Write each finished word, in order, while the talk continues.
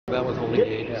about withholding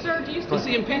aid? Sir, do you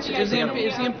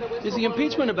Is the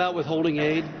impeachment about withholding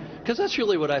aid? Because that's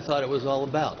really what I thought it was all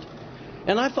about.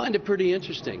 And I find it pretty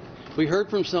interesting. We heard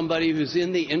from somebody who's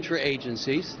in the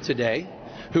intra-agencies today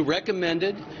who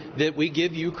recommended that we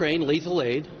give Ukraine lethal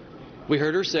aid. We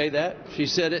heard her say that. She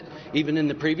said it even in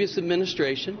the previous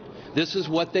administration. This is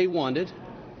what they wanted.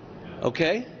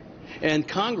 Okay? And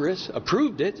Congress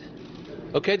approved it.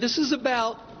 Okay? This is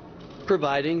about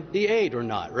providing the aid or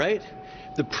not, right?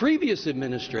 The previous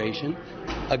administration,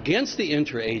 against the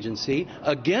intra-agency,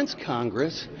 against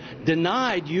Congress,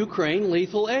 denied Ukraine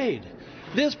lethal aid.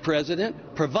 This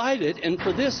president provided, and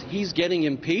for this he's getting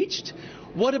impeached.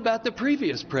 What about the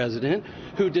previous president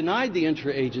who denied the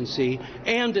intra-agency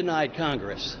and denied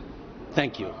Congress?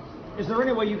 Thank you. Is there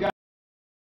any way you guys